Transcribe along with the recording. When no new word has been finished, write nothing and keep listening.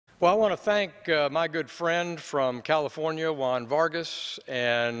Well, I want to thank my good friend from California, Juan Vargas,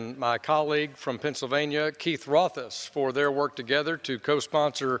 and my colleague from Pennsylvania, Keith Rothus, for their work together to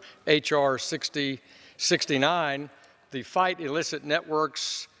co-sponsor H.R. 6069, the Fight Illicit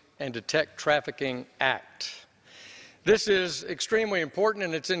Networks and Detect Trafficking Act. This is extremely important,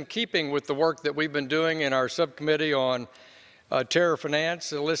 and it's in keeping with the work that we've been doing in our subcommittee on terror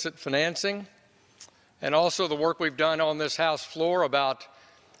finance, illicit financing, and also the work we've done on this House floor about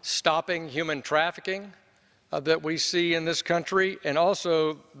stopping human trafficking that we see in this country, and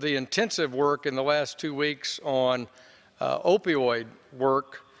also the intensive work in the last 2 weeks on opioid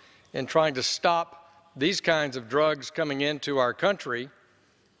work in trying to stop these kinds of drugs coming into our country.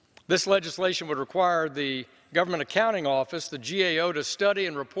 This legislation would require the Government Accounting Office, the GAO, to study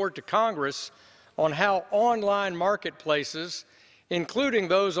and report to Congress on how online marketplaces, including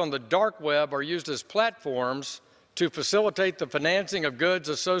those on the dark web, are used as platforms to facilitate the financing of goods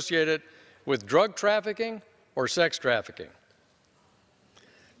associated with drug trafficking or sex trafficking.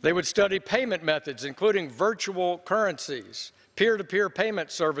 They would study payment methods, including virtual currencies, peer-to-peer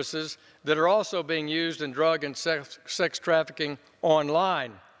payment services that are also being used in drug and sex trafficking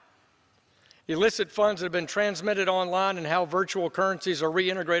online. Illicit funds that have been transmitted online and how virtual currencies are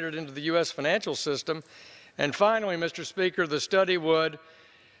reintegrated into the U.S. financial system. And finally, Mr. Speaker, the study would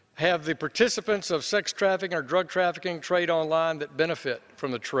have the participants of sex trafficking or drug trafficking trade online that benefit from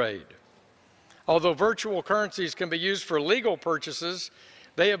the trade. Although virtual currencies can be used for legal purchases,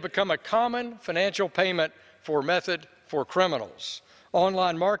 they have become a common financial payment method for criminals.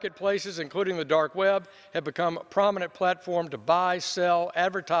 Online marketplaces, including the dark web, have become a prominent platform to buy, sell,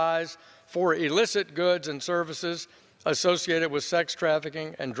 advertise for illicit goods and services associated with sex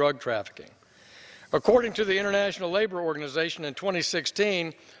trafficking and drug trafficking. According to the International Labor Organization, in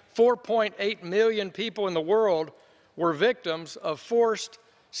 2016, 4.8 million people in the world were victims of forced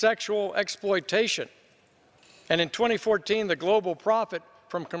sexual exploitation. And in 2014, the global profit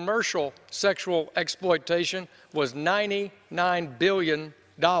from commercial sexual exploitation was $99 billion.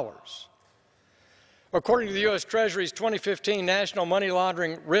 According to the U.S. Treasury's 2015 National Money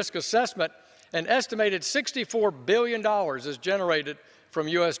Laundering Risk Assessment, an estimated $64 billion is generated from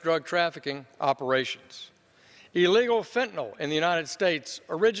U.S. drug trafficking operations. Illegal fentanyl in the United States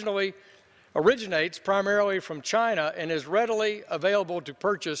originates primarily from China and is readily available to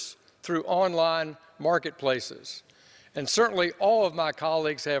purchase through online marketplaces. And certainly all of my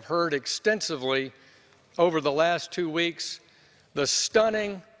colleagues have heard extensively over the last 2 weeks the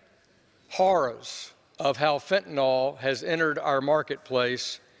stunning horrors of how fentanyl has entered our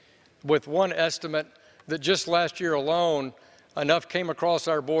marketplace, with one estimate that just last year alone, enough came across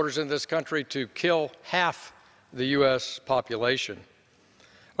our borders in this country to kill half the U.S. population.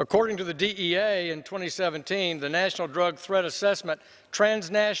 According to the DEA in 2017, the National Drug Threat Assessment,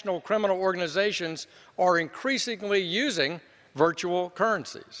 transnational criminal organizations are increasingly using virtual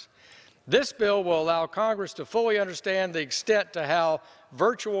currencies. This bill will allow Congress to fully understand the extent to how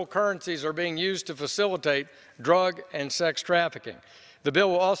virtual currencies are being used to facilitate drug and sex trafficking. The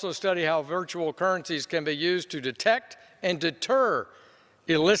bill will also study how virtual currencies can be used to detect and deter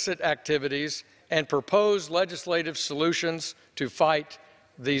illicit activities and propose legislative solutions to fight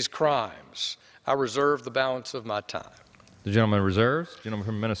these crimes. I reserve the balance of my time. The gentleman reserves. The gentleman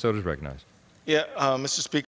from Minnesota is recognized. Yeah, Mr. Speaker.